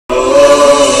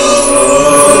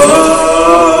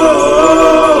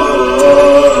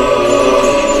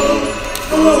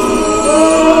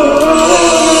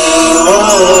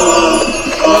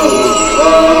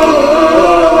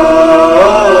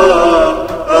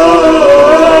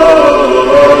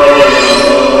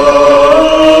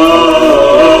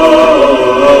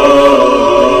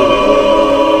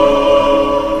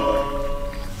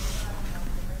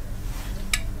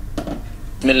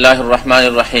বিসমিল্লাহির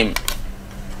রহমানির রহিম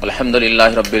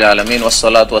আলহামদুলিল্লাহি রাব্বিল আলামিন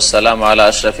ওয়াসসালাতু ওয়াসসালামু আলা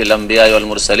আশরাফিল আমবিয়া ওয়াল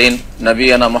মুরসালিন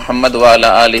নবিয়ানা মুহাম্মদ ওয়া আলা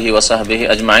আলিহি ওয়া সাহবিহি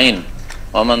আজমাইন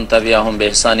ওয়া মান তাবিআহুম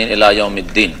বিইহসানিন ইলা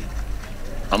ইয়াউমিদ্দিন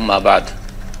আম্মা বাদ।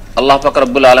 আল্লাহ পাক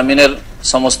রব্বুল আলামিনের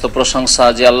সমস্ত প্রশংসা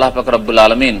যে আল্লাহ পাক রব্বুল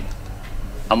আলামিন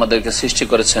আমাদেরকে সৃষ্টি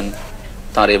করেছেন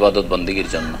তার ইবাদত বন্দেগীর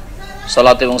জন্য।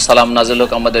 সালাত এবং সালাম নাযিল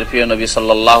হোক আমাদের প্রিয় নবী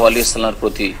সাল্লাল্লাহু আলাইহি ওয়াসাল্লামের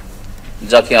প্রতি,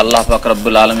 যাকে আল্লাহ পাক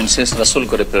রব্বুল আলামিন শেষ রাসূল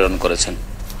করে প্রেরণ করেছেন।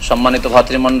 সম্মানিত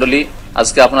ভাতৃমণ্ডলী,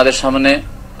 আজকে আপনাদের সামনে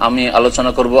আমি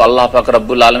আলোচনা করব আল্লাহ পাক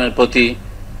রব্বুল আলামিনের প্রতি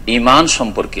ঈমান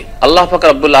সম্পর্কে। আল্লাহ পাক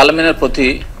রব্বুল আলামিনের প্রতি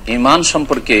ঈমান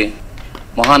সম্পর্কে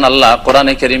মহান আল্লাহ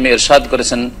কোরআনে কারীমে ইরশাদ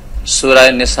করেছেন সূরা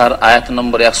নিসার আয়াত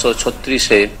নম্বর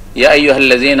 136-এ, ইয়া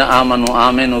আইয়ুহাল্লাযীনা আমানু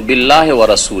আমিনু বিল্লাহি ওয়া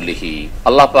রাসূলিহি।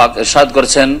 আল্লাহ পাক ইরশাদ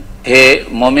করেছেন, হে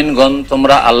মুমিনগণ,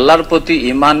 তোমরা আল্লাহর প্রতি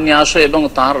ঈমান নিয়ে আসো এবং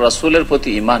তার রাসূলের প্রতি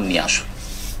ঈমান নিয়ে আসো।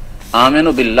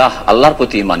 আমিনু বিল্লাহ, আল্লাহর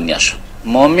প্রতি ঈমান নিয়ে আসো।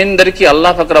 মুমিনদেরকে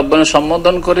আল্লাহ পাক রব্বুল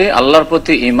সম্বোধন করে আল্লাহর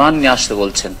প্রতি ঈমান নিয়ে আসতে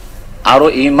বলছেন, আরো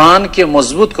ঈমানকে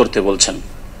মজবুত করতে বলছেন।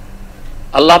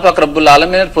 আল্লাহ পাক রব্বুল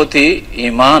আলামিনের প্রতি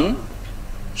ঈমান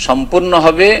সম্পূর্ণ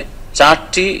হবে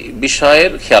চারটি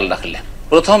বিষয়ের খেয়াল রাখলে।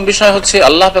 প্রথম বিষয় হচ্ছে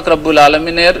আল্লাহ পাক রব্বুল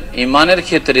আলামিনের ঈমানের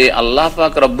ক্ষেত্রে আল্লাহ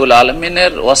পাক রব্বুল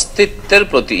আলামিনের অস্তিত্বের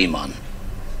প্রতি ঈমান।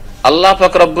 আল্লাহ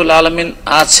পাক রব্বুল আলামিন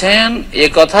আছেন এ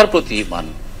কথার প্রতি ঈমান,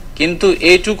 কিন্তু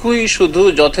এইটুকুই শুধু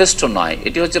যথেষ্ট নয়।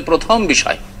 এটি হচ্ছে প্রথম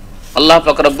বিষয়। আল্লাহ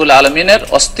পাক রব্বুল আলামিনের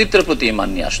অস্তিত্বের প্রতি ঈমান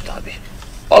নিয়ে আসতে হবে।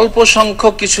 অল্প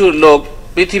সংখ্যক কিছু লোক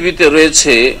পৃথিবীতে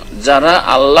রয়েছে যারা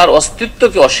আল্লাহর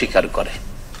অস্তিত্বকে অস্বীকার করে।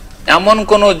 এমন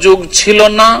কোন যুগ ছিল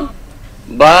না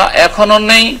বা এখনো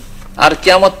নেই, আর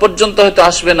কিয়ামত পর্যন্ত হয়তো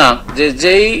আসবে না যে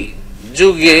যেই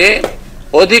যুগে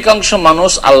অধিকাংশ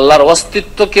মানুষ আল্লাহর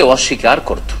অস্তিত্বকে অস্বীকার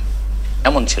করত।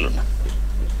 এমন ছিল না।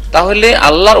 তাহলে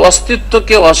আল্লাহর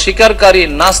অস্তিত্বকে অস্বীকারী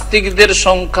নাস্তিকদের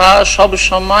সংখ্যা সব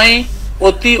সময়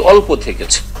অতি অল্প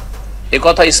থেকেছে। এ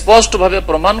কথা স্পষ্ট ভাবে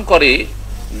প্রমাণ করে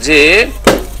যে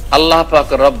আল্লাহ পাক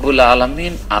রব্বুল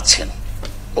আলামিন আছেন।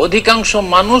 অধিকাংশ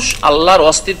মানুষ আল্লাহর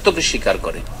অস্তিত্বকে স্বীকার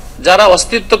করে। যারা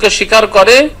অস্তিত্বকে স্বীকার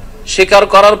করে, স্বীকার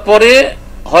করার পরে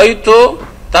হয়তো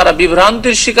তারা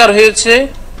বিভ্রান্তির শিকার হয়েছে,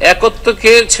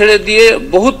 একত্বকে ছেড়ে দিয়ে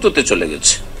বহুত্বতে চলে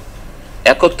গেছে।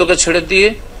 একত্বকে ছেড়ে দিয়ে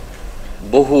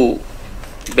বহু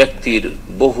ব্যক্তির,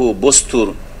 বহু বস্তুর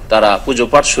তারা পুজো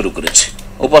পাঠ শুরু করেছে,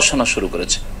 উপাসনা শুরু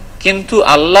করেছে, কিন্তু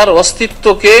আল্লাহর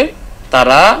অস্তিত্বকে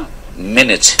তারা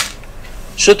মেনেছে।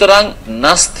 সুতরাং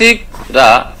নাস্তিকরা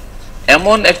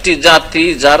এমন একটি জাতি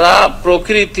যারা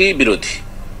প্রকৃতি বিরোধী।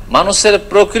 মানুষের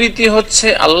প্রকৃতি হচ্ছে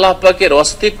আল্লাহ পাকের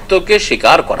অস্তিত্বকে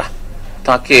স্বীকার করা,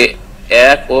 তাকে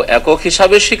এক ও একক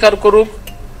হিসাবে স্বীকার করুক,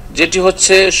 যেটি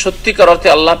হচ্ছে সত্যিকার অর্থে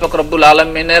আল্লাহ পাক রব্বুল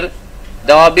আলামিনের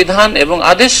দেওয়া বিধান এবং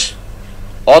আদেশ,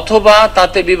 অথবা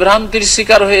তাতে বিভ্রান্তির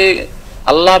শিকার হয়ে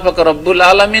আল্লাহ পাক রব্বুল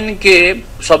আলামিনকে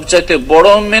সবচাইতে বড়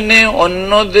মেনে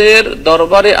অন্যদের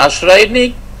দরবারে আশ্রয়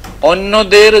নিক,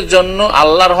 অন্যদের জন্য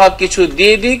আল্লাহর হক কিছু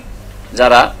দিয়ে দিক,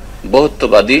 যারা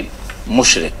বহুত্ববাদী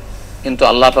মুশরিক। কিন্তু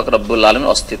আল্লাহ পাক রব্বুল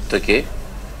আলামিনের অস্তিত্বকে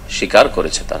স্বীকার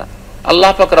করেছে তারা।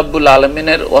 আল্লাহ পাক রব্বুল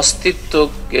আলামিনের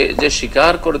অস্তিত্বকে যে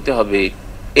স্বীকার করতে হবে,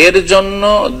 এর জন্য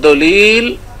দলিল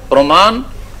প্রমাণ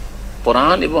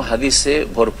কোরআন এবং হাদিসে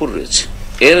ভরপুর রয়েছে।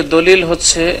 এর দলিল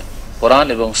হচ্ছে কোরআন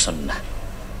এবং সুন্নাহ।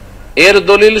 এর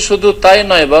দলিল শুধু তাই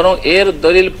নয়, বরং এর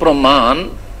দলিল প্রমাণ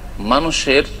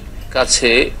মানুষের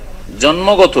কাছে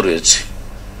জন্মগত রয়েছে।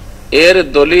 এর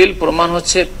দলিল প্রমাণ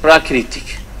হচ্ছে প্রাকৃতিক।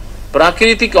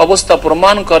 প্রাকৃতিক অবস্থা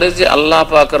প্রমাণ করে যে আল্লাহ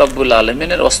পাক রব্বুল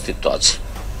আলামিনের অস্তিত্ব আছে।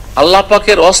 আল্লাহ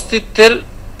পাকের অস্তিত্বের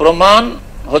প্রমাণ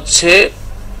হচ্ছে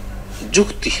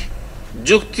যুক্তি।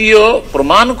 যুক্তিও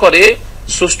প্রমাণ করে,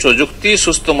 সুষ্ঠু যুক্তি,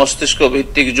 সুস্থ মস্তিষ্ক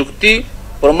ভিত্তিক যুক্তি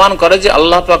প্রমাণ করে যে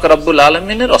আল্লাহ পাক রব্বুল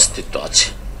আলামিনের অস্তিত্ব আছে।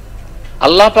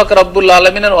 আল্লাহ পাক রব্বুল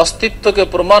আলামিনের অস্তিত্বকে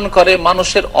প্রমাণ করে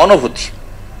মানুষের অনুভূতি।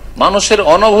 মানুষের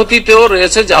অনুভূতিতেও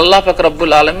রয়েছে যে আল্লাহ পাক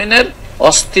রব্বুল আলামিনের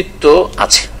অস্তিত্ব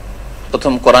আছে।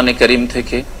 প্রথম কোরআনে কারীম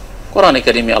থেকে, কোরআনে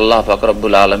কারীমে আল্লাহ পাক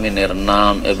রব্বুল আলামিনের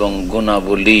নাম এবং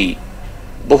গুণাবলী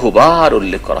বহুবার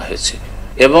উল্লেখ করা হয়েছে,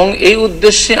 এবং এই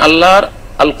উদ্দেশ্যে আল্লাহর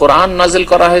আল কোরআন নাজিল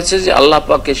করা হয়েছে যে আল্লাহ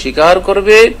পাককে স্বীকার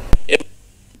করবে।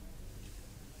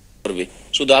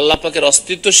 শুধু আল্লাহ পাকের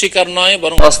অস্তিত্ব স্বীকার নয়,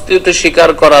 বরং অস্তিত্ব স্বীকার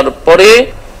করার পরে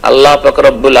আল্লাহ পাক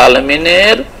রব্বুল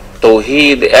আলামিনের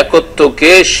তাওহীদ,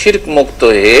 একত্বকে শিরক মুক্ত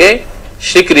হয়ে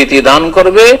স্বীকৃতি দান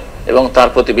করবে এবং তার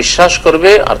প্রতি বিশ্বাস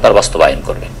করবে আর তার বাস্তবায়ন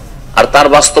করবে। আর তার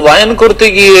বাস্তবায়ন করতে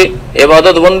গিয়ে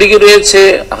ইবাদত বন্দেগী রয়েছে,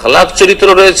 আখলাক চরিত্র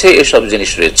রয়েছে, এসব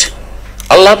জিনিস রয়েছে।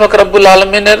 আল্লাহ পাক রব্বুল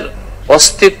আলামিনের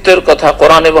অস্তিত্বের কথা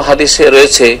কোরআন এবং হাদিসে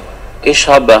রয়েছে,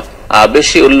 এসব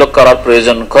বেশি উল্লেখ করার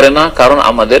প্রয়োজন করে না, কারণ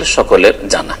আমাদের সকলের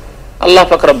জানা। আল্লাহ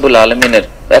পাক রব্বুল আলামিনের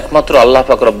একমাত্র আল্লাহ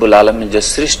পাক রব্বুল আলামিন যে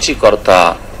সৃষ্টিকর্তা,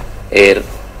 এর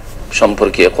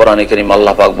সম্পর্কে কোরআনে কারীম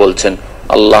আল্লাহ পাক বলছেন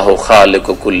আল্লাহু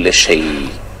খালিকু কুল্লি শাই,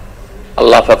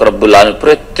 আল্লাহ পাক রব্বুল আলামিন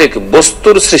প্রত্যেক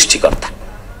বস্তুর সৃষ্টিকর্তা।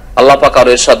 আল্লাহ পাক আরো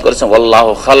ইরশাদ করেছেন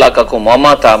আল্লাহু খালাকাকুম ওয়া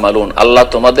মা তা'মালুন, আল্লাহ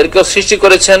তোমাদেরকেও সৃষ্টি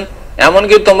করেছেন,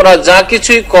 এমনকি তোমরা যা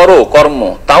কিছুই করো কর্ম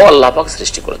তাও আল্লাহ পাক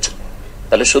সৃষ্টি করেছেন।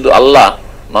 তাহলে শুধু আল্লাহ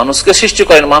মানুষকে সৃষ্টি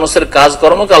করেন, মানুষের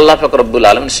কাজকর্মকে আল্লাহ পাক রব্বুল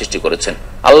আলামিন সৃষ্টি করেছেন।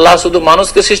 আল্লাহ শুধু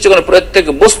মানুষকে সৃষ্টি করেন, প্রত্যেক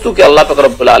বস্তুকে আল্লাহ পাক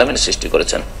রব্বুল আলামিন সৃষ্টি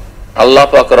করেছেন। আল্লাহ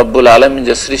পাক রব্বুল আলামিন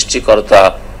যে সৃষ্টিকর্তা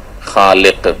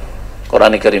খালিক,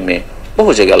 কোরআনে কারীমে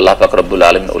বহু জায়গায় আল্লাহ পাক রব্বুল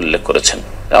আলামিন উল্লেখ করেছেন।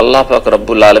 আল্লাহ পাক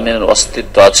রব্বুল আলামিনের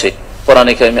অস্তিত্ব আছে।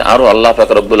 কোরআনে কারীমে আরো আল্লাহ পাক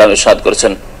রব্বুল আলামিন ইরশাদ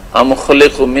করেছেন আম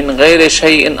খুলিকু মিন গায়রি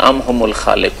শাইইন আম হুমুল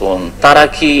খালিকুন, তারা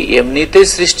কি এমনিতেই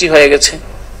সৃষ্টি হয়ে গেছে?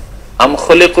 আম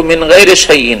খুলিকু মিন গায়রি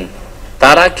শাইইন,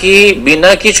 তারা কি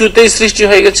বিনা কিছুতেই সৃষ্টি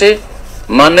হয়ে গেছে,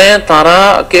 মানে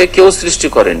তারাকে কেউ সৃষ্টি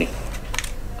করেনি।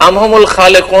 আম হুমুল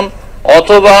খালিকুন,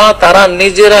 অথবা তারা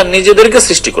নিজেরা নিজেদেরকে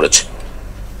সৃষ্টি করেছে।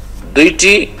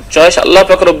 দুইটি চয়েস আল্লাহ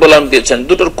পাক রব্বুল আলামিন দিয়েছেন,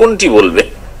 দুটোর কোনটি বলবে?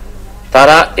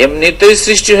 তারা এমনিতেই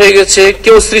সৃষ্টি হয়ে গেছে,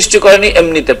 কেউ সৃষ্টি করেনি,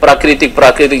 এমনিতে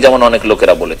প্রাকৃতিক যেমন অনেক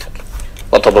লোকেরা বলে থাকে,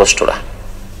 পথভ্রষ্টরা,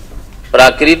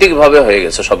 প্রাকৃতিক ভাবে হয়ে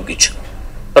গেছে সবকিছু।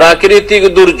 প্রাকৃতিক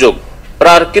দুর্যোগ,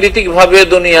 প্রাকৃতিক ভাবে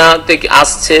দুনিয়া থেকে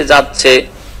আসছে যাচ্ছে,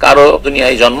 কারো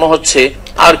দুনিয়ায় জন্ম হচ্ছে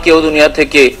আর কেউ দুনিয়া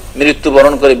থেকে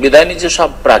মৃত্যুবরণ করে বিদায় নিচ্ছে, সব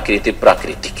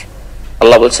প্রাকৃতিক।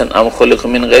 আল্লাহ বলছেন আম খুলিকু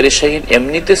মিন গায়রি শাইইন,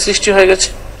 এমনিতে সৃষ্টি হয়ে গেছে।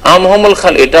 আম হুমুল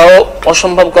খালিক, এটাও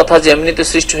অসম্ভব কথা যে এমনিতে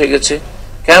সৃষ্টি হয়ে গেছে।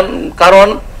 কারণ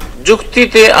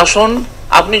যুক্তিতে আসুন,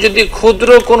 আপনি যদি ক্ষুদ্র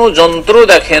কোনো যন্ত্র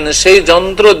দেখেন, সেই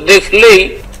যন্ত্র দেখলেই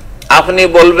আপনি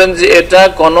বলবেন যে এটা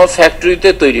কোন ফ্যাক্টরিতে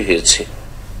তৈরি হয়েছে।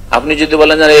 আপনি যদি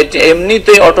বলেন যে এটা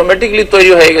এমনিতেই অটোমেটিকলি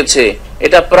তৈরি হয়ে গেছে,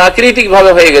 এটা প্রাকৃতিক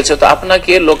ভাবে হয়ে গেছে, তো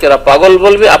আপনাকে লোকেরা পাগল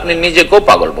বলবে, আপনি নিজেকেও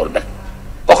পাগল বলবেন,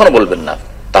 কখনো বলবেন না।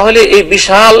 তাহলে এই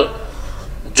বিশাল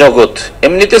জগৎ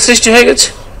এমনিতে সৃষ্টি হয়ে গেছে,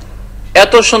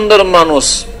 এত সুন্দর মানুষ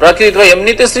প্রাকৃতিক ভাবে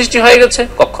এমনিতে সৃষ্টি হয়ে গেছে,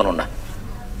 কখনো না।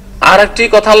 আর একটি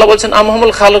কথা আল্লাহ বলছেন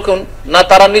আমহুমুল খালিকুন, না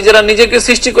তারা নিজেরা নিজেকে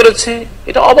সৃষ্টি করেছে,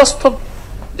 এটা অবাস্তব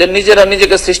যে নিজেরা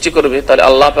নিজেকে সৃষ্টি করবে। তাহলে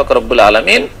আল্লাহ পাক রব্বুল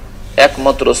আলামিন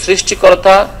একমাত্র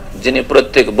সৃষ্টিকর্তা, যিনি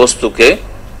প্রত্যেক বস্তুকে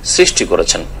সৃষ্টি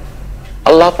করেছেন।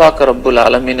 আল্লাহ পাক রব্বুল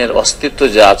আলামিনের অস্তিত্ব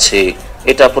যা আছে,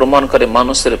 এটা প্রমাণ করে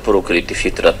মানুষের প্রকৃতি,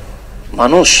 ফিতরত।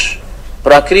 মানুষ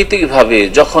প্রাকৃতিক ভাবে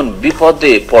যখন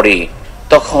বিপদে পড়ে,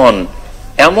 তখন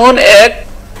এমন এক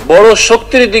বড়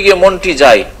শক্তির দিকে মনটি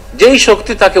যায়, যেই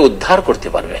শক্তি তাকে উদ্ধার করতে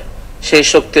পারবে। সেই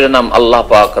শক্তির নাম আল্লাহ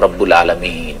পাক রব্বুল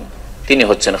আলামিন। তিনি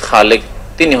হচ্ছেন খালিক,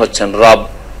 তিনি হচ্ছেন রব,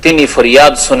 তিনি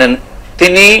ফরিয়াদ শোনেন,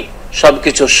 তিনি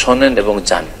সবকিছু শোনেন এবং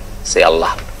জানেন, সে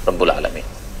আল্লাহ রব্বুল আলামিন।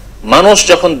 মানুষ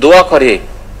যখন দোয়া করে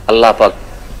আল্লাহ পাক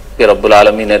রব্বুল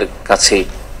আলামিনের কাছে,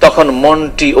 তখন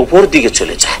মনটি উপর দিকে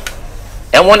চলে যায়,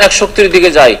 এমন এক শক্তির দিকে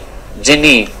যায়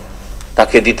যিনি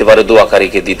তাকে দিতে পারে,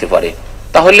 দোয়াকারীকে দিতে পারে।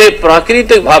 তাহলে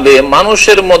প্রাকৃতিক ভাবে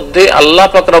মানুষের মধ্যে আল্লাহ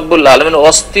পাক রব্বুল আলামিনের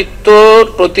অস্তিত্বর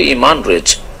প্রতি ঈমান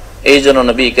রয়েছে। এই জন্য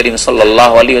নবী করিম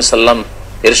সাল্লাল্লাহু আলাইহি ওয়াসাল্লাম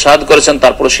ইরশাদ করেছেন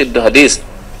তার প্রসিদ্ধ হাদিস,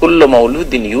 কুল্লু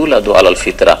মাউলুদিন ইউলাদু আলাল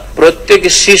ফিতরা, প্রত্যেক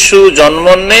শিশু জন্ম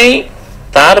নেই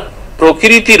তার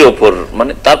প্রকৃতির ওপর,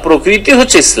 মানে তার প্রকৃতি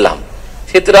হচ্ছে ইসলাম।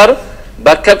 ফিতরার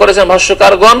ব্যাখ্যা করেছেন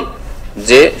ভাষ্যকারগণ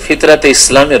যে ফিতরাতে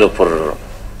ইসলামের উপর।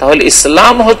 তাহলে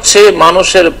ইসলাম হচ্ছে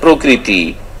মানুষের প্রকৃতি,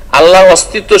 আল্লাহর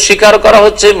অস্তিত্ব স্বীকার করা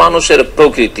হচ্ছে মানুষের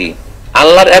প্রকৃতি,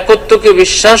 আল্লাহর একত্বকে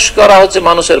বিশ্বাস করা হচ্ছে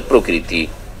মানুষের প্রকৃতি।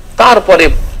 তারপরে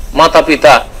মাতা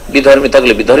পিতা বিধর্মী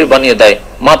থাকলে বিধর্মী বানিয়ে দেয়,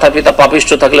 মাতা পিতা পাপিষ্ঠ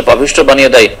থাকলে পাপিষ্ঠ বানিয়ে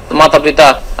দেয়, মাতা পিতা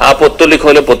পৌত্তলিক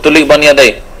হলে পৌত্তলিক বানিয়ে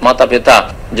দেয়, মাতা পিতা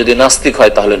যদি নাস্তিক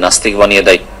হয় তাহলে নাস্তিক বানিয়ে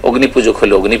দেয়, অগ্নিপূজক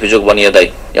হলে অগ্নিপূজক বানিয়ে দেয়,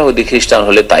 ইহুদি খ্রিস্টান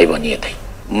হলে তাই বানিয়ে দেয়।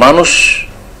 মানুষ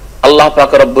আল্লাহ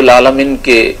পাক রব্বুল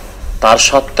আলামিনকে, তার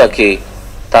সত্তাকে,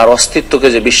 তার অস্তিত্বকে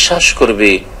যে বিশ্বাস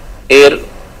করবে, এর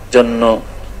জন্য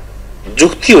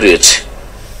যুক্তিও রয়েছে,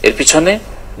 এর পিছনে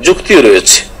যুক্তিও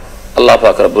রয়েছে। আল্লাহ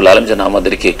পাক রব্বুল আলামিন যেন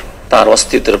আমাদেরকে তার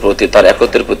অস্তিত্বের প্রতি, তার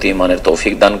একত্বের প্রতি ঈমানের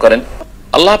তৌফিক দান করেন।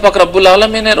 আল্লাহ পাক রব্বুল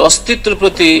আলামিনের অস্তিত্বের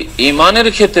প্রতি ঈমানের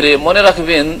ক্ষেত্রে মনে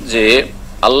রাখবেন যে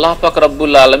আল্লাহ পাক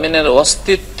রব্বুল আলামিনের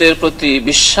অস্তিত্বের প্রতি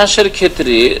বিশ্বাসের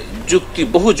ক্ষেত্রে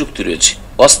বহু যুক্তি রয়েছে।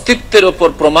 অস্তিত্বের উপর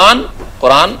প্রমাণ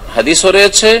কোরআন হাদিসও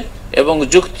রয়েছে এবং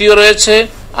যুক্তিও রয়েছে,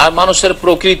 আর মানুষের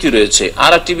প্রকৃতি রয়েছে।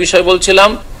 আর একটি বিষয় বলছিলাম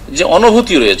যে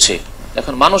অনুভূতি রয়েছে।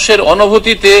 এখন মানুষের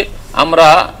অনুভূতিতে আমরা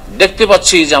দেখতে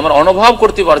পাচ্ছি যে আমরা অনুভব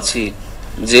করতে পারছি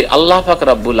যে আল্লাহ পাক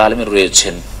রব্বুল আলামিন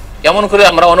রয়েছেন। কেমন করে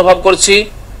আমরা অনুভব করছি,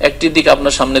 একটি দিক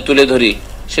আপনার সামনে তুলে ধরি,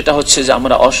 সেটা হচ্ছে যে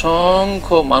আমরা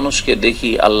অসংখ্য মানুষকে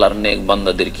দেখি, আল্লাহর নেক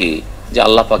বান্দাদেরকে, যে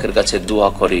আল্লাহ পাকের কাছে দোয়া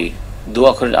করে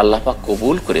আল্লাহ পাক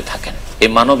কবুল করে থাকেন। এই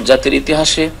মানব জাতির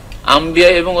ইতিহাসে আম্বিয়া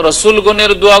এবং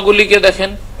রাসূলগণের দোয়াগুলিকে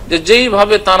দেখেন, যে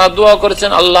যেইভাবে তারা দোয়া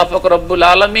করেছেন আল্লাহ পাক রব্বুল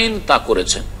আলামিন তা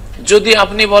করেছেন। যদি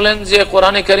আপনি বলেন যে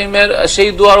কোরআনে কারীমের সেই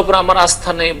দোয়ার উপর আমার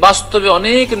আস্থা নেই, বাস্তবে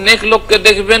অনেক নেক লোককে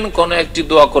দেখবেন কোন একটি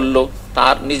দোয়া করলো,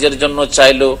 তার নিজের জন্য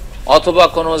চাইলো, অথবা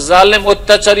কোন জালেম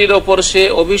অত্যাচারীর ওপর সে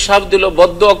অভিশাপ দিল,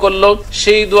 বদদোয়া করলো,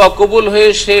 সেই দোয়া কবুল হয়ে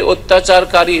সে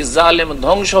অত্যাচারকারী জালেম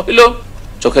ধ্বংস হইল,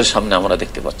 চোখের সামনে আমরা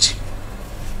দেখতে পাচ্ছি।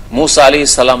 মুসা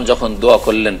আলাইহিস সালাম যখন দোয়া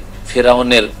করলেন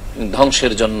ফিরআউনের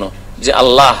ধ্বংসের জন্য, যে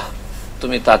আল্লাহ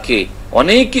তুমি তাকে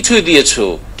অনেক কিছুই দিয়েছো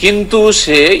কিন্তু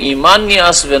সে ঈমান নিয়ে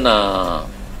আসবে না,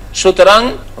 সুতরাং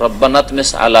রব্বানা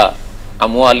তমিস আলা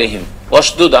আমওয়ালিহিম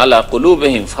ওয়াশদুদ আলা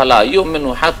কুলুবিহিম ফালা ইউমিনু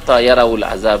হাত্তা ইয়ারাউল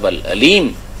আযাবাল আলীম,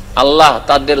 আল্লাহ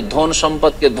তাদের ধন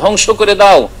সম্পদকে ধ্বংস করে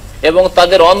দাও এবং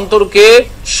তাদের অন্তরকে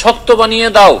শক্ত বানিয়ে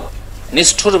দাও,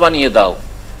 নিষ্ঠুর বানিয়ে দাও,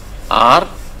 আর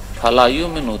ফালা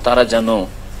ইউমিনু তারা যেন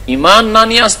ঈমান না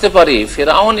নিয়ে আসতে পারে,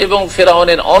 ফিরআউন এবং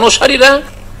ফিরআউনের অনুসারীরা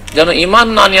যেন ঈমান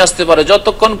না নিয়ে আসতে পারে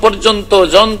যতক্ষণ পর্যন্ত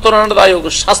যন্ত্রণাদায়ক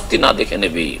শাস্তি না দেখে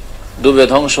নেবে। ডুবে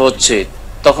ধ্বংস হচ্ছে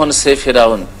তখন সে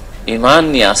ফিরআউন ঈমান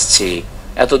নিয়ে আসছে,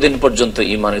 এতদিন পর্যন্ত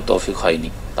ঈমানের তৌফিক হয়নি।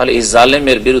 তাহলে এই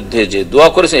জালেমের বিরুদ্ধে যে দোয়া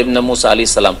করেছে ইবনে মুসা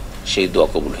আলাইহিস সালাম, সেই দোয়া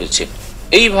কবুল হয়েছে।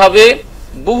 এইভাবে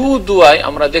বহু দোয়ায়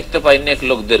আমরা দেখতে পাই নেক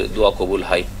লোকদের দোয়া কবুল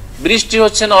হয়। বৃষ্টি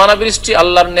হচ্ছে না, অনাবৃষ্টি,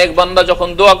 আল্লাহর নেক বান্দা যখন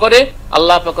দোয়া করে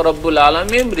আল্লাহ পাক রব্বুল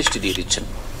আলামিন বৃষ্টি দিয়ে দিচ্ছেন।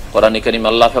 কোরআনে কারীম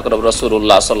আল্লাহ পাক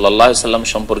রাসূলুল্লাহ সাল্লাল্লাহু আলাইহি ওয়াসাল্লাম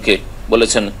সম্পর্কে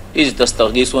বলেছেন,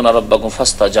 ইজতাস্তাগীসুনা রাব্বাকুম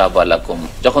ফাস্তাজাবা লাকুম,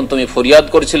 যখন তুমি ফরিয়াদ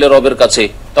করেছিলে রবের কাছে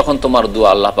তখন তোমার দোয়া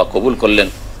আল্লাহ পাক কবুল করলেন।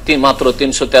 মাত্র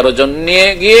 313 জন নিয়ে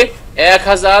গিয়ে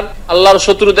 1000 আল্লাহর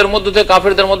শত্রুদের মধ্য থেকে,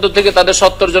 কাফেরদের মধ্য থেকে তাদের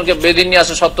 70 জনকে বেদিন নিয়ে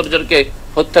আসে, 70 জনকে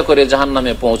হত্যা করে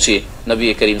জাহান্নামে পৌঁছে নবী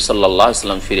করিম সাল্লাল্লাহু আলাইহি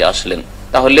ওয়াসাল্লাম ফিরে আসলেন।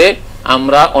 তাহলে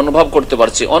আমরা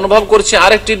অনুভব করছি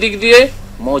আরেকটি দিক দিয়ে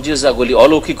মুজিজাগুলি,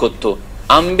 অলৌকিকত্ব,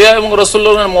 আম্বিয়া এবং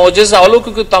রাসূলুল্লাহর মুজিজা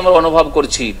অলৌকিকত্ব আমরা অনুভব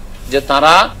করছি, যে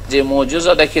তারা যে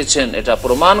মুজিজা দেখিয়েছেন এটা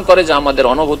প্রমাণ করে যে আমাদের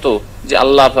অনুভূত যে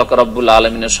আল্লাহ পাক রব্বুল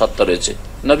আলামিনের সত্তা রয়েছে।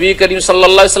 নবী করিম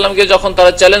সাল্লাল্লাহু আলাইহি ওয়াসাল্লামকে যখন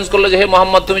তারা চ্যালেঞ্জ করলো যে হে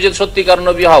মুহাম্মদ তুমি যদি সত্যিকার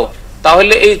নবী হও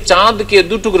তাহলে এই চাঁদকে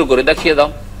দুটুকরো করে দেখিয়ে দাও,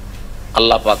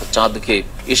 আল্লাহ পাক চাঁদকে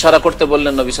ইশারা করতে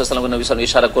বললেন নবী সাল্লাল্লাহু আলাইহি ওয়াসাল্লাম, নবী সাল্লাল্লাহু আলাইহি ওয়াসাল্লাম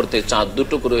ইশারা করতে চাঁদ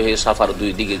দুটুকরো হয়ে সাফার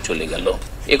দুই দিকে চলে গেল।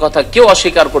 এই কথা কেউ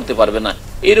অস্বীকার করতে পারবে না।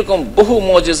 এরকম বহু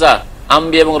মুজিজা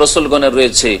আম্বিয়া এবং রাসূলগণের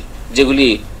রয়েছে যেগুলি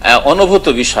অনুভূত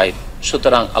বিষয়।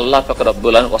 সুতরাং আল্লাহ পাক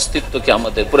রব্বুল আলামিনের অস্তিত্বকে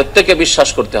আমাদের প্রত্যেকে বিশ্বাস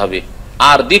করতে হবে।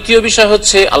 আর দ্বিতীয় বিষয়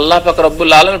হচ্ছে আল্লাহ পাক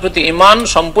রব্বুল আলামিনের প্রতি ঈমান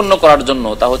সম্পূর্ণ করার জন্য,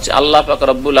 তা হচ্ছে আল্লাহ পাক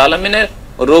রব্বুল আলামিনের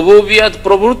রুবুবিয়ত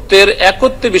প্রভুত্বের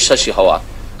একত্বে বিশ্বাসী হওয়া,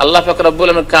 আল্লাহ পাক রব্বুল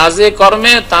আলামিনের কাজে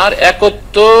কর্মে তার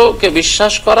একত্বকে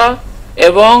বিশ্বাস করা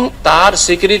এবং তার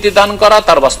স্বীকৃতি দান করা,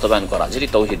 তার বাস্তবায়ন করা, যেটি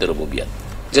তাওহীদের রুবুবিয়ত,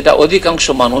 যেটা অধিকাংশ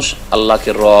মানুষ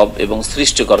আল্লাহকে রব এবং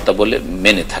সৃষ্টিকর্তা বলে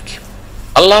মেনে থাকে।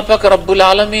 আল্লাহ পাক রব্বুল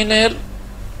আলামিনের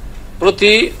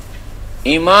প্রতি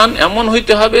ঈমান এমন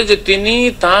হইতে হবে যে তিনি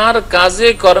তার কাজে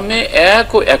কর্মে এক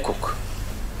ও একক,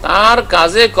 তার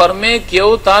কাজে কর্মে কেউ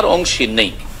তার অংশী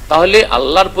নেই, তাহলে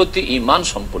আল্লাহর প্রতি ঈমান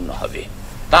সম্পূর্ণ হবে।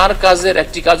 তার কাজের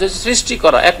একটি কাজ হচ্ছে সৃষ্টি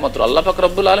করা, একমাত্র আল্লাহ পাক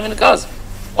রব্বুল আলামিনের কাজ,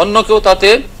 অন্য কেউ তাতে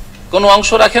কোনো অংশ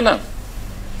রাখে না।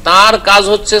 তার কাজ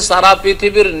হচ্ছে সারা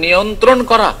পৃথিবীর নিয়ন্ত্রণ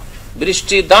করা,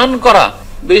 বৃষ্টি দান করা,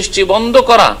 বৃষ্টি বন্ধ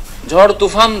করা, ঝড়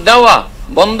তুফান দেওয়া,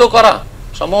 বন্ধ করা,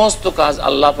 সমস্ত কাজ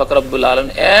আল্লাহ পাক রব্বুল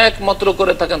আলামিন একমাত্র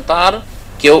করে থাকেন, তার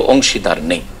কেউ অংশীদার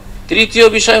নেই। তৃতীয়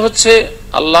বিষয় হচ্ছে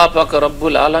আল্লাহ পাক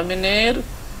রব্বুল আলামিনের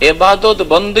ইবাদত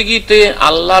বندگিতে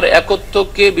আল্লাহর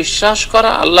একত্বকে বিশ্বাস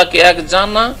করা, আল্লাহকে এক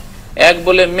জানা, এক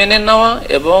বলে মেনে নেওয়া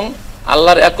এবং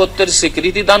আল্লাহর একত্বের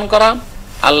স্বীকৃতি দান করা,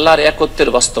 আল্লাহর একত্বের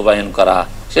বাস্তবায়ন করা।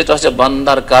 সেটা হচ্ছে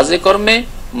বান্দার কাজে কর্মে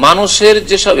মানুষের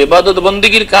যেসব ইবাদত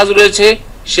বندگির কাজ রয়েছে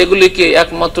সেগুলিকে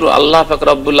একমাত্র আল্লাহ পাক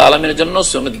রব্বুল আলামিনের জন্য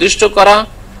সুনির্দিষ্ট করা,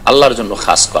 আল্লাহর জন্য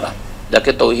খাস করা,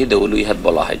 যাকে তাওহীদে উলুহিয়ত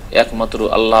বলা হয়। একমাত্র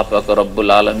আল্লাহ পাক রব্বুল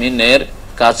আলামিনের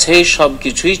কাছেই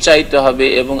সবকিছুই চাইতে হবে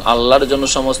এবং আল্লাহর জন্য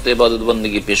সমস্ত ইবাদত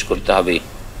বندگি পেশ করতে হবে,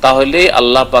 তাহলে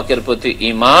আল্লাহ পাকের প্রতি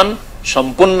ঈমান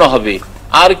সম্পূর্ণ হবে।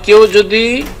 আর কেউ যদি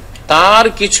তার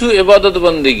কিছু ইবাদত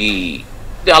বندگি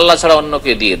আল্লাহ ছাড়া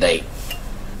অন্যকে দিয়ে দেয়,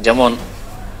 যেমন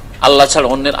আল্লাহ ছাড়া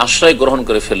অন্যের আশ্রয় গ্রহণ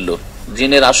করে ফেললো,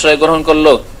 জিনের আশ্রয় গ্রহণ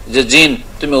করলো যে জিন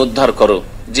তুমি উদ্ধার করো,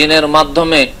 জিনের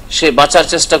মাধ্যমে সে বাঁচার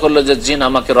চেষ্টা করলো যে জিন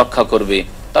আমাকে রক্ষা করবে,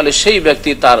 তাহলে সেই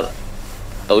ব্যক্তি তার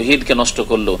তাওহীদকে নষ্ট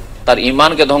করলো, তার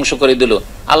ঈমানকে ধ্বংস করে দিল,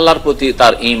 আল্লাহর প্রতি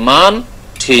তার ঈমান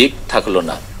ঠিক থাকলো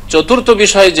না। চতুর্থ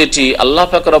বিষয় যেটি আল্লাহ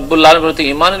পাক রব্বুল আলামিনের প্রতি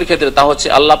ঈমানের ক্ষেত্রে, তা হচ্ছে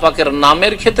আল্লাহ পাকের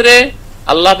নামের ক্ষেত্রে,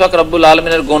 আল্লাহ পাক রব্বুল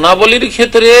আলামিনের গুণাবলীর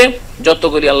ক্ষেত্রে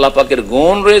যতগুলি আল্লাহ পাকের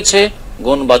গুণ রয়েছে,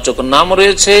 গুণবাচক নাম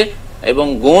রয়েছে এবং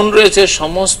গুণ রয়েছে,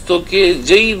 সমস্তকে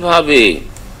যেইভাবে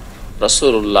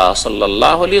রাসূলুল্লাহ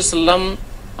সাল্লাল্লাহু আলাইহি ওয়াসাল্লাম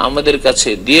আমাদের কাছে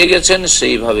দিয়ে গেছেন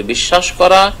সেইভাবে বিশ্বাস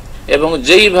করা এবং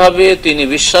যেইভাবে তিনি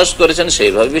বিশ্বাস করেছেন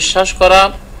সেইভাবে বিশ্বাস করা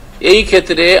এই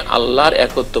ক্ষেত্রে আল্লাহর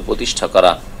একত্ব প্রতিষ্ঠা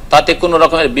করা, তাতে কোনো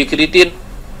রকমের বিকৃতি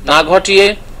না ঘটিয়ে,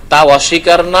 তা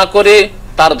অস্বীকার না করে,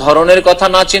 তার ধরনের কথা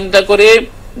না চিন্তা করে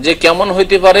যে কেমন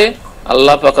হইতে পারে,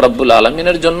 আল্লাহ পাক রব্বুল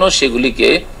আলমিনের জন্য সেগুলিকে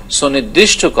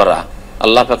সুনির্দিষ্ট করা।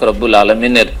 আল্লাহ পাক রব্বুল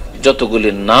আলমিনের যতগুলি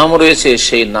নাম রয়েছে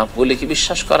সেই নামগুলিকে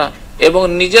বিশ্বাস করা এবং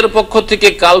নিজের পক্ষ থেকে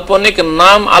কাল্পনিক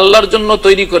নাম আল্লাহর জন্য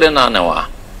তৈরি করে না নেওয়া।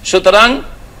 সুতরাং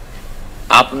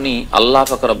আপনি আল্লাহ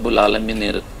পাক রব্বুল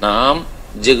আলমিনের নাম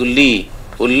যেগুলি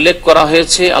উল্লেখ করা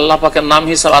হয়েছে আল্লাহ পাকের নাম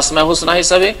হিসাবে, আসমায়ে হুসনা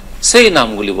হিসাবে, সেই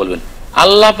নামগুলি বলবেন।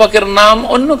 আল্লাহ পাকের নাম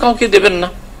অন্য কাউকে দেবেন না।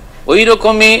 ওই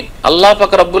রকমই আল্লাহ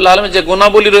পাক রব্বুল আলামিনের যে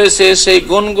গুণাবলী রয়েছে সেই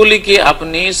গুণগুলিকে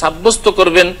আপনি সাব্যস্ত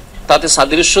করবেন, তাতে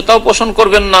সাদৃশ্যতাও পোষণ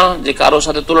করবেন না যে কারো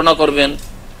সাথে তুলনা করবেন,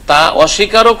 তা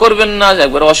অস্বীকারও করবেন না যে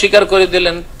একবার অস্বীকার করে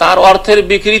দিলেন, তার অর্থের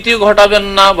বিকৃতিও ঘটাবেন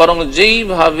না, বরং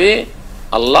যেইভাবে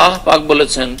আল্লাহ পাক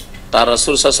বলেছেন, তার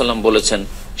রাসূল সাল্লাল্লাহু আলাইহি ওয়াসাল্লাম বলেছেন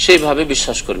সেইভাবে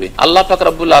বিশ্বাস করবে। আল্লাহ পাক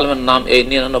রব্বুল আলামিনের নাম এই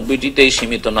 99টিতেই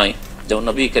সীমিত নয়। যেমন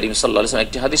নবী করিম সাল্লাল্লাহু আলাইহি ওয়াসাল্লাম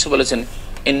একটি হাদিসে বলেছেন,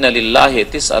 ইন্না লিল্লাহি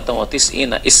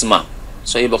 99 ইসমা,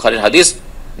 সহিহ বুখারীর হাদিস।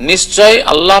 নিশ্চয়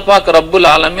আল্লাহ পাক রব্বুল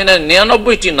আলামিনের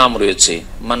 99টি নাম রয়েছে।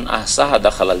 মান আহসাহা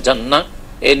দাখালাল জান্নাহ,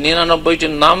 এই 99টি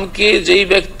নামকে যেই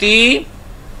ব্যক্তি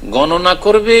গণনা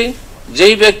করবে,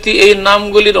 যেই ব্যক্তি এই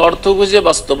নামগুলির অর্থ বুঝে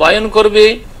বাস্তবায়ন করবে,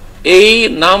 এই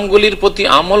নামগুলির প্রতি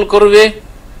আমল করবে,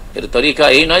 এর তরিকা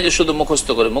এই নয় যে শুধু মুখস্থ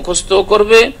করবে, মুখস্থ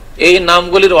করবে, এই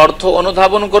নামগুলির অর্থ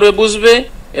অনুধাবন করবে, বুঝবে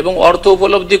এবং অর্থ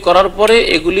উপলব্ধি করার পরে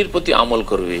এগুলির প্রতি আমল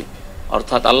করবে।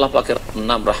 অর্থাৎ আল্লাহ পাকের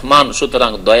নাম রহমান,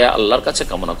 সুতরাং দয়া আল্লাহর কাছে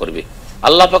কামনা করবে।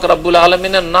 আল্লাহ পাক রব্বুল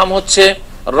আলামিনের নাম হচ্ছে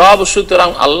রব, সুতরাং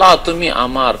আল্লাহ তুমি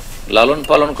আমার লালন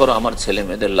পালন করো, আমার ছেলে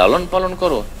মেয়েদের লালন পালন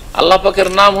করো। আল্লাহ পাকের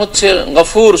নাম হচ্ছে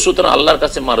গফুর, সুতরাং আল্লাহর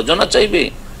কাছে মার্জনা চাইবে।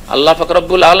 আল্লাহ পাক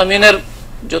রব্বুল আলামিনের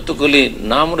যতগুলি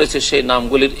নাম রয়েছে সেই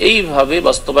নামগুলির এইভাবে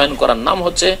বাস্তবায়ন করার নাম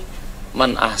হচ্ছে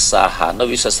মান আহসাহা।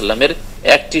 নবী সাল্লাল্লাহু আলাইহি ওয়াসাল্লামের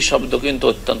একটি শব্দ কিন্তু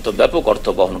অত্যন্ত ব্যাপক অর্থ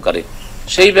বহন করে,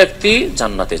 সেই ব্যক্তি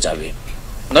জান্নাতে যাবে।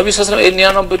 নবী সাল্লাল্লাহু আলাইহি ওয়াসাল্লাম এই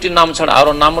 99টি নাম ছাড়া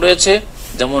আরো নাম রয়েছে।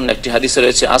 যেমন একটি হাদিসে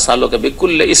রয়েছে, আসআলুকা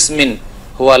বিকুল্লি ইসমিন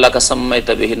হুয়া লাকা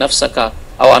সাম্মাইতা বিহি নাফসাকা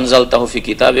আও আনজালতাহু ফি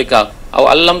কিতাবিকা আও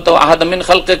আল্লামতাহু আহাদাম মিন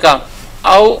খালকিকা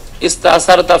আও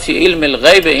ইস্তাসারতা ফি ইলমিল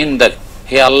গায়বি ইনদাক।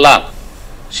 হে আল্লাহ,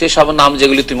 সে সব নাম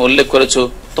যেগুলি তুমি উল্লেখ করেছো,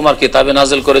 তোমার কিতাবে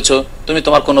নাযিল করেছো, তুমি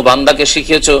তোমার কোনো বান্দাকে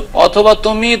শিখিয়েছো, অথবা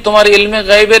তুমি তোমার ইলমে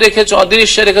গায়বে রেখেছো,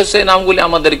 অদৃশ্যে রেখেছো, সেই নামগুলি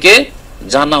আমাদেরকে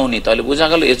জানাওনি। তাহলে বোঝা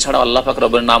গেল এছাড়া আল্লাহ পাক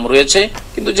রব্বের নাম রয়েছে,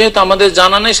 কিন্তু যেহেতু আমাদের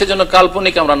জানা নেই সেজন্য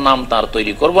কাল্পনিক আমরা নাম তার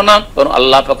তৈরি করব না, বরং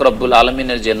আল্লাহ পাক রব্বুল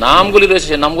আলামিনের যে নামগুলি রয়েছে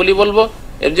সেই নামগুলি বলবো।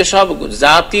 এর যে সব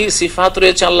জাতি সিফাত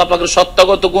রয়েছে, আল্লাহ পাকের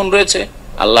সত্তাগত গুণ রয়েছে,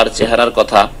 আল্লাহর চেহারার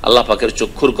কথা, আল্লাহ পাকের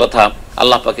চক্ষুর কথা,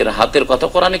 আল্লাহ পাকের হাতের কথা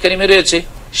কোরআনে কারিমে রয়েছে,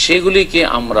 সেগুলিকে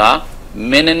আমরা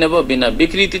মেনে নেব বিনা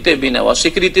বিকৃতিতে, বিনা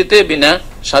অস্বীকৃতিতে, বিনা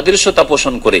সাদৃশ্যতা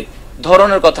পোষণ করে।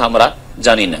 ধরনের কথা আমরা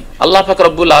জানি না। আল্লাহ পাক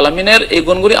রব্বুল আলামিনের এই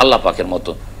গুণগুলি আল্লাহ পাকের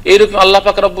মতো। এইরকম আল্লাহ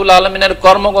পাক রব্বুল আলামিনের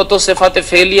কর্মগত সেফাতে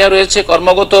ফেলিয়া রয়েছে,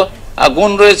 কর্মগত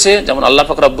গুণ রয়েছে। যেমন আল্লাহ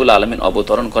পাক রব্বুল আলামিন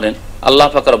অবতরণ করেন, আল্লাহ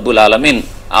পাক রব্বুল আলামিন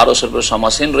আরশের উপর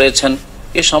সমাসীন রয়েছেন।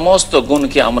 এই সমস্ত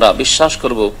গুণকে আমরা বিশ্বাস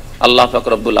করব। আল্লাহ পাক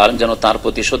রব্বুল আলামিন যেন তার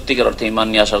প্রতি সত্যিকার অর্থে ঈমান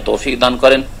নিয়ে আসার তৌফিক দান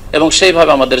করেন এবং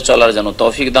সেইভাবে আমাদের চলার যেন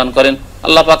তৌফিক দান করেন।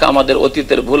 আল্লাহ পাক আমাদের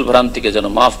অতীতের ভুল ভ্রান্তিকে যেন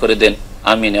মাফ করে দেন।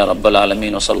 আমিন ইয়া রাব্বাল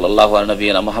আলামিন। ওয়া সাল্লাল্লাহু আলা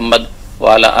নবিয়িনা মুহাম্মদ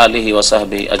ওয়া আলা আলিহি ওয়া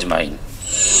সাহবিহি আজমাইন।